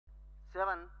7,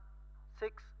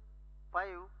 6, 5,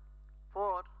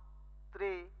 4, 3,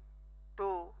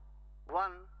 2,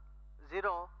 1,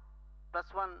 0, plus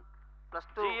 1, plus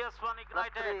 2, GS1 plus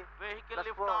ignited, 3, vehicle plus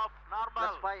lift 4, off, plus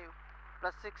normal. 5,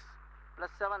 plus 6, plus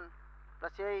 7,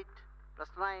 plus 8, plus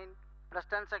 9, plus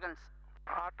 10 seconds.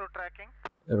 Auto tracking.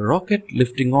 A rocket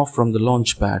lifting off from the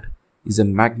launch pad is a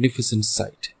magnificent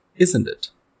sight, isn't it?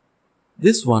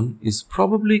 This one is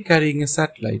probably carrying a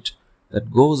satellite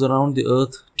that goes around the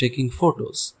Earth taking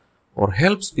photos or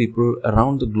helps people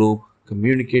around the globe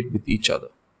communicate with each other.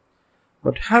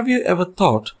 But have you ever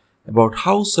thought about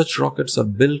how such rockets are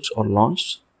built or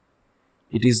launched?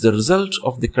 It is the result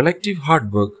of the collective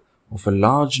hard work of a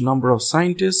large number of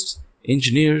scientists,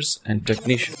 engineers, and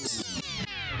technicians.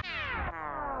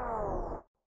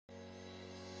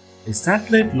 A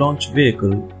satellite launch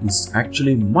vehicle is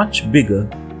actually much bigger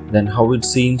than how it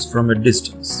seems from a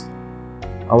distance.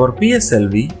 Our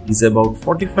PSLV is about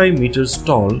 45 meters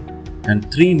tall and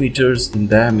 3 meters in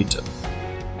diameter.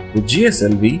 The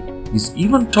GSLV is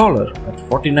even taller at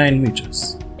 49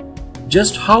 meters.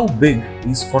 Just how big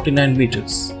is 49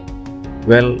 meters?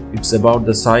 Well, it's about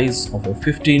the size of a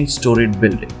 15-storied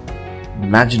building.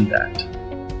 Imagine that.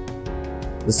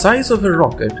 The size of a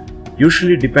rocket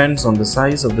usually depends on the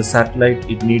size of the satellite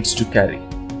it needs to carry.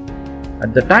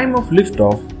 At the time of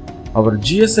liftoff, our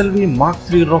GSLV Mark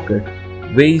III rocket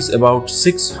weighs about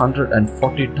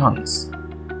 640 tons.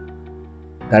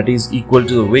 That is equal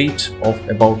to the weight of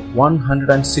about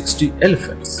 160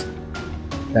 elephants.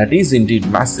 That is indeed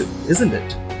massive, isn't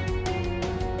it?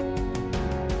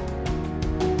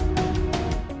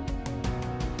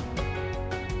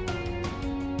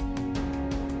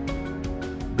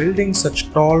 Building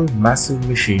such tall, massive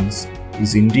machines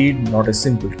is indeed not a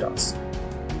simple task.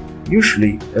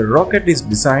 Usually, a rocket is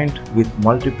designed with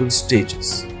multiple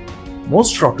stages.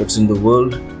 Most rockets in the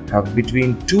world have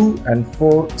between 2 and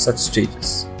 4 such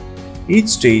stages. Each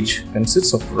stage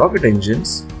consists of rocket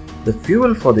engines, the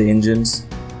fuel for the engines,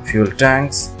 fuel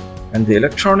tanks, and the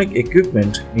electronic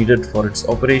equipment needed for its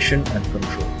operation and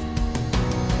control.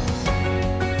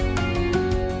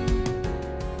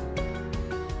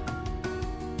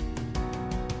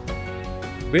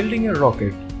 Building a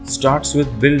rocket starts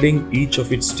with building each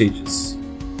of its stages.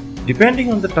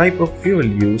 Depending on the type of fuel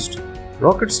used,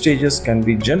 rocket stages can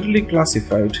be generally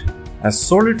classified as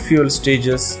solid fuel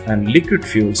stages and liquid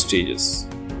fuel stages.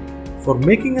 For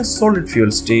making a solid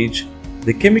fuel stage,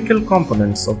 the chemical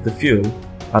components of the fuel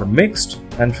are mixed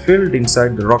and filled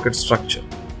inside the rocket structure.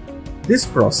 This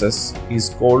process is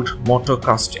called motor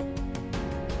casting.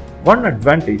 One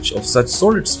advantage of such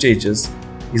solid stages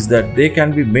is that they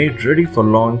can be made ready for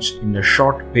launch in a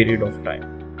short period of time.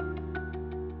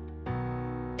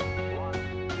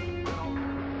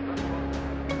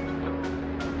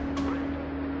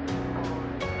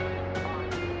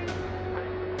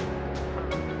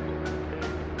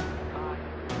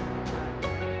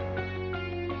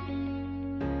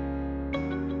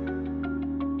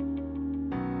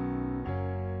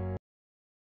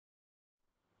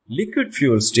 Liquid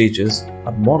fuel stages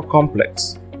are more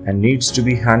complex and needs to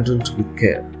be handled with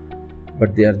care,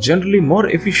 but they are generally more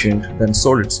efficient than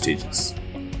solid stages.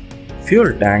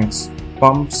 Fuel tanks,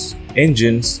 pumps,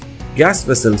 engines, gas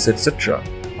vessels, etc.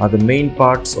 are the main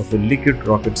parts of a liquid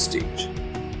rocket stage.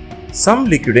 Some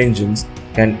liquid engines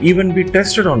can even be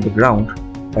tested on the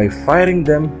ground by firing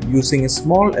them using a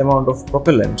small amount of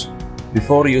propellant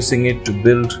before using it to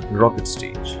build the rocket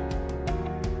stage.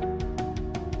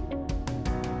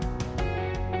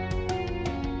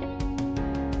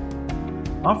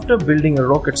 After building a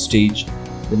rocket stage,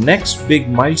 the next big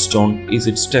milestone is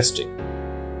its testing.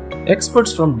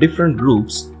 Experts from different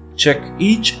groups check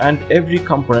each and every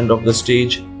component of the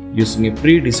stage using a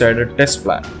pre-decided test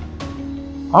plan.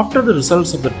 After the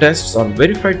results of the tests are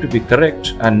verified to be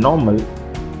correct and normal,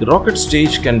 the rocket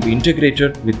stage can be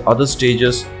integrated with other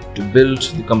stages to build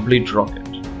the complete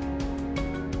rocket.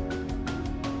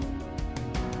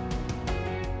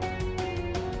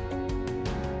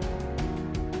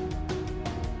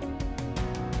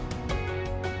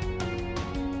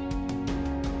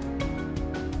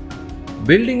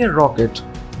 Building a rocket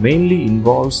mainly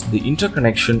involves the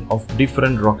interconnection of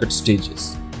different rocket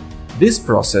stages. This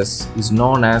process is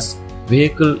known as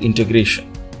vehicle integration.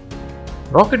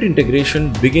 Rocket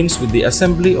integration begins with the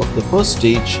assembly of the first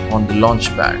stage on the launch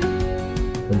pad.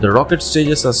 When the rocket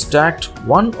stages are stacked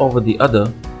one over the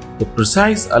other, the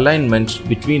precise alignment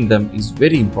between them is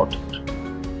very important.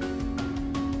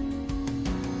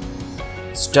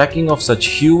 Stacking of such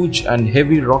huge and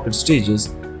heavy rocket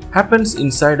stages happens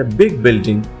inside a big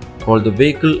building called the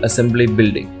Vehicle Assembly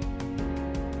Building.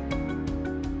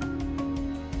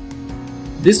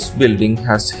 This building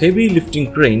has heavy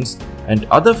lifting cranes and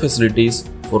other facilities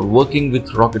for working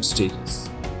with rocket stages.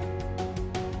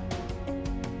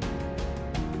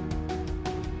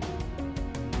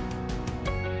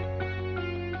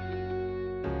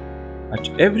 At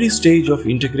every stage of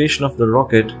integration of the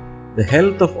rocket, the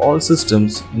health of all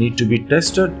systems need to be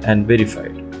tested and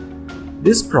verified.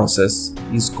 This process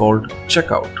is called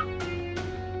checkout.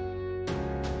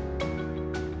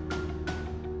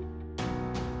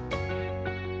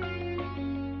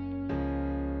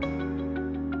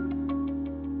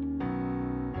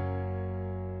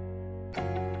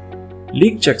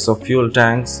 Leak checks of fuel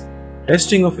tanks,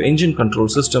 testing of engine control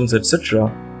systems, etc.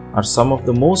 are some of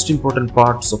the most important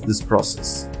parts of this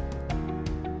process.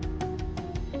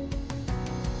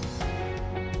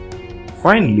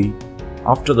 Finally,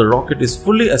 after the rocket is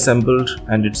fully assembled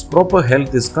and its proper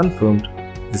health is confirmed,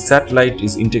 the satellite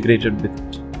is integrated with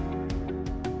it.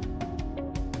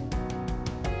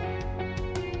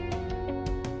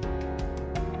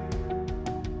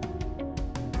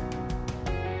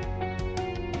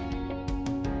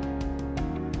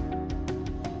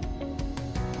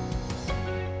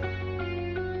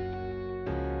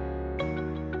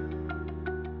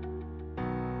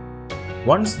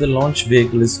 Once the launch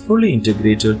vehicle is fully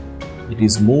integrated, it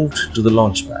is moved to the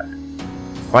launch pad.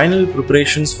 Final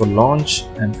preparations for launch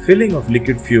and filling of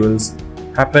liquid fuels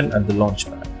happen at the launch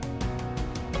pad.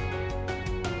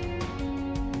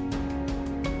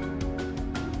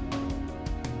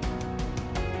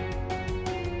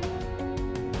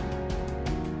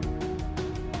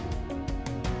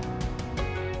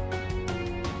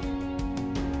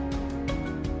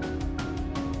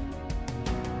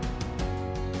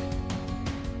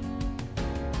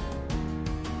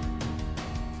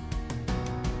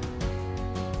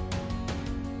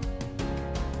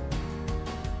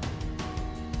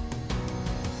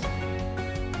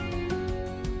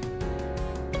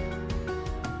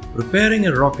 Preparing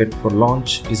a rocket for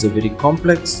launch is a very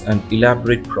complex and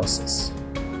elaborate process.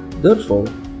 Therefore,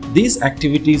 these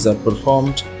activities are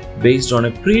performed based on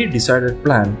a pre-decided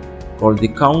plan called the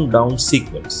countdown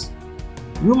sequence.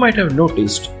 You might have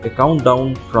noticed a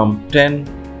countdown from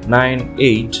 10, 9,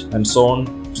 8 and so on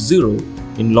to 0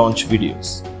 in launch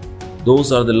videos.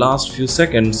 Those are the last few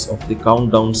seconds of the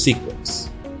countdown sequence.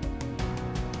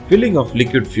 Filling of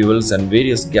liquid fuels and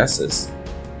various gases,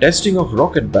 testing of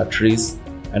rocket batteries,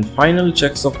 and final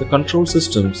checks of the control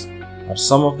systems are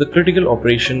some of the critical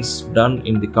operations done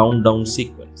in the countdown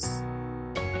sequence.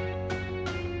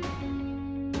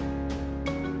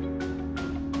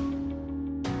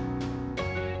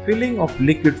 Filling of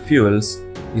liquid fuels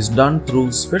is done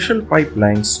through special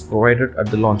pipelines provided at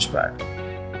the launch pad.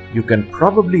 You can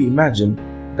probably imagine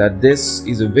that this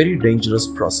is a very dangerous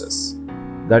process.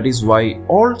 That is why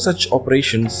all such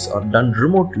operations are done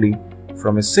remotely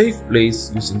from a safe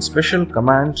place using special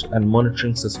command and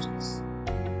monitoring systems.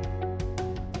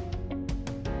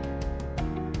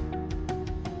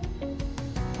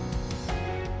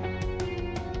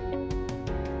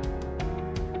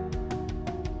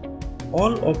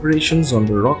 All operations on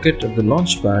the rocket at the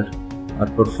launch pad are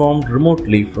performed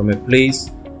remotely from a place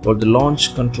called the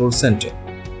Launch Control Center.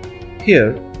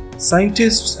 Here,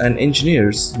 scientists and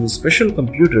engineers use special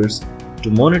computers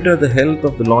to monitor the health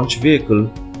of the launch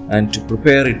vehicle and to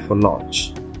prepare it for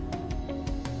launch.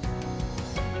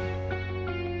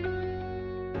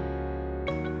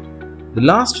 The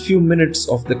last few minutes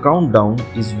of the countdown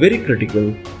is very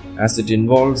critical as it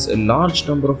involves a large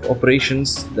number of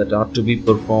operations that are to be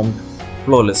performed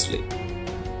flawlessly.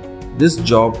 This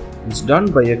job is done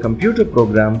by a computer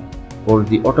program called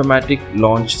the Automatic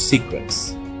Launch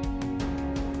Sequence.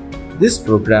 This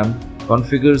program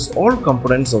configures all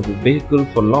components of the vehicle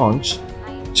for launch,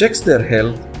 checks their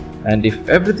health, and if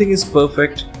everything is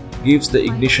perfect, gives the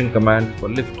ignition command for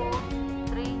liftoff.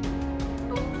 3,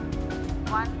 2,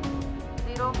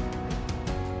 1, 0.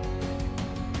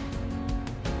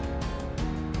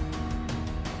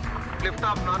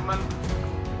 Liftoff normal.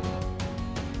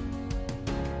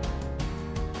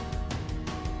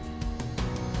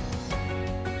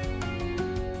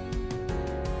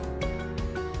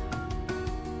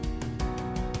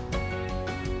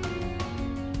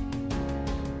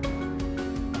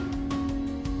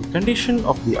 The condition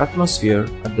of the atmosphere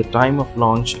at the time of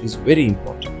launch is very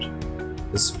important.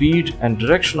 The speed and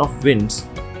direction of winds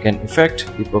can affect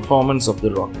the performance of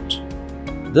the rocket.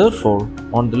 Therefore,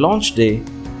 on the launch day,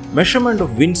 measurement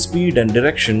of wind speed and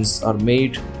directions are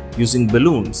made using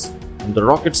balloons and the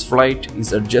rocket's flight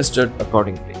is adjusted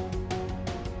accordingly.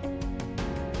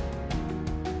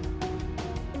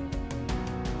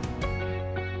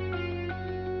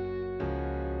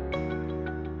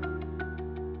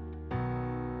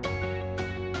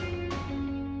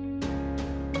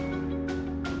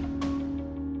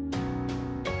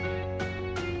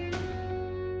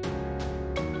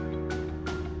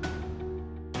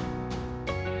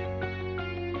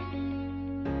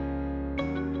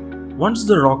 Once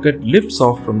the rocket lifts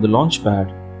off from the launch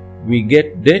pad, we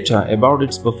get data about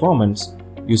its performance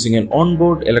using an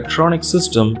onboard electronic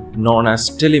system known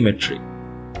as telemetry.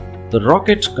 The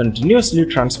rocket continuously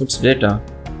transmits data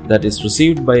that is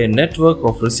received by a network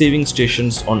of receiving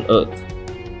stations on Earth.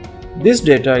 This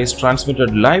data is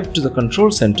transmitted live to the control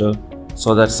center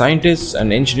so that scientists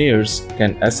and engineers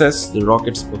can assess the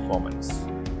rocket's performance.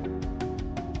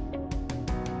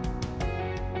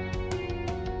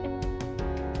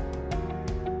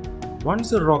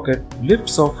 Once the rocket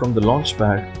lifts off from the launch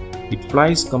pad, it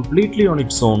flies completely on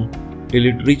its own till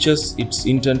it reaches its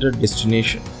intended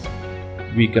destination.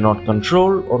 We cannot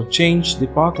control or change the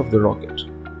path of the rocket.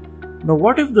 Now,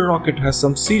 what if the rocket has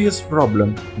some serious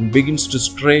problem and begins to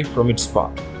stray from its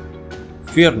path?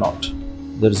 Fear not.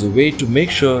 There is a way to make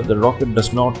sure the rocket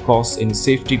does not cause any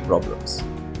safety problems.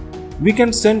 We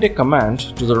can send a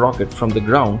command to the rocket from the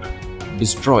ground to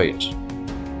destroy it.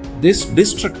 This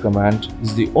destruct command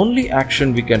is the only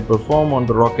action we can perform on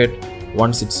the rocket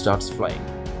once it starts flying.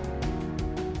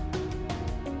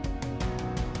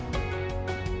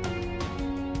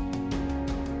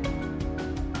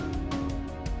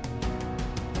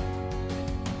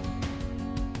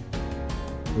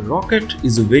 The rocket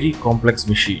is a very complex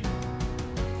machine.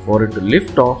 For it to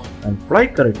lift off and fly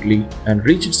correctly and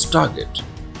reach its target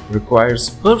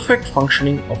requires perfect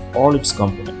functioning of all its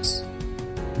components.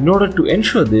 In order to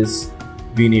ensure this,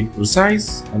 we need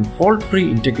precise and fault-free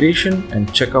integration and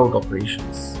checkout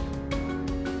operations.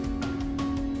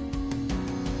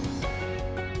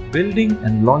 Building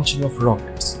and launching of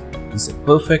rockets is a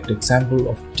perfect example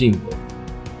of teamwork.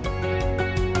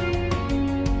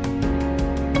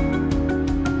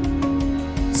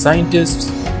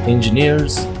 Scientists,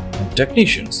 engineers, and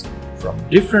technicians from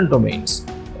different domains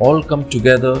all come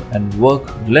together and work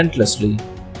relentlessly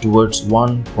towards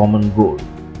one common goal.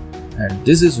 And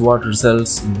this is what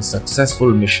results in a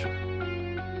successful mission.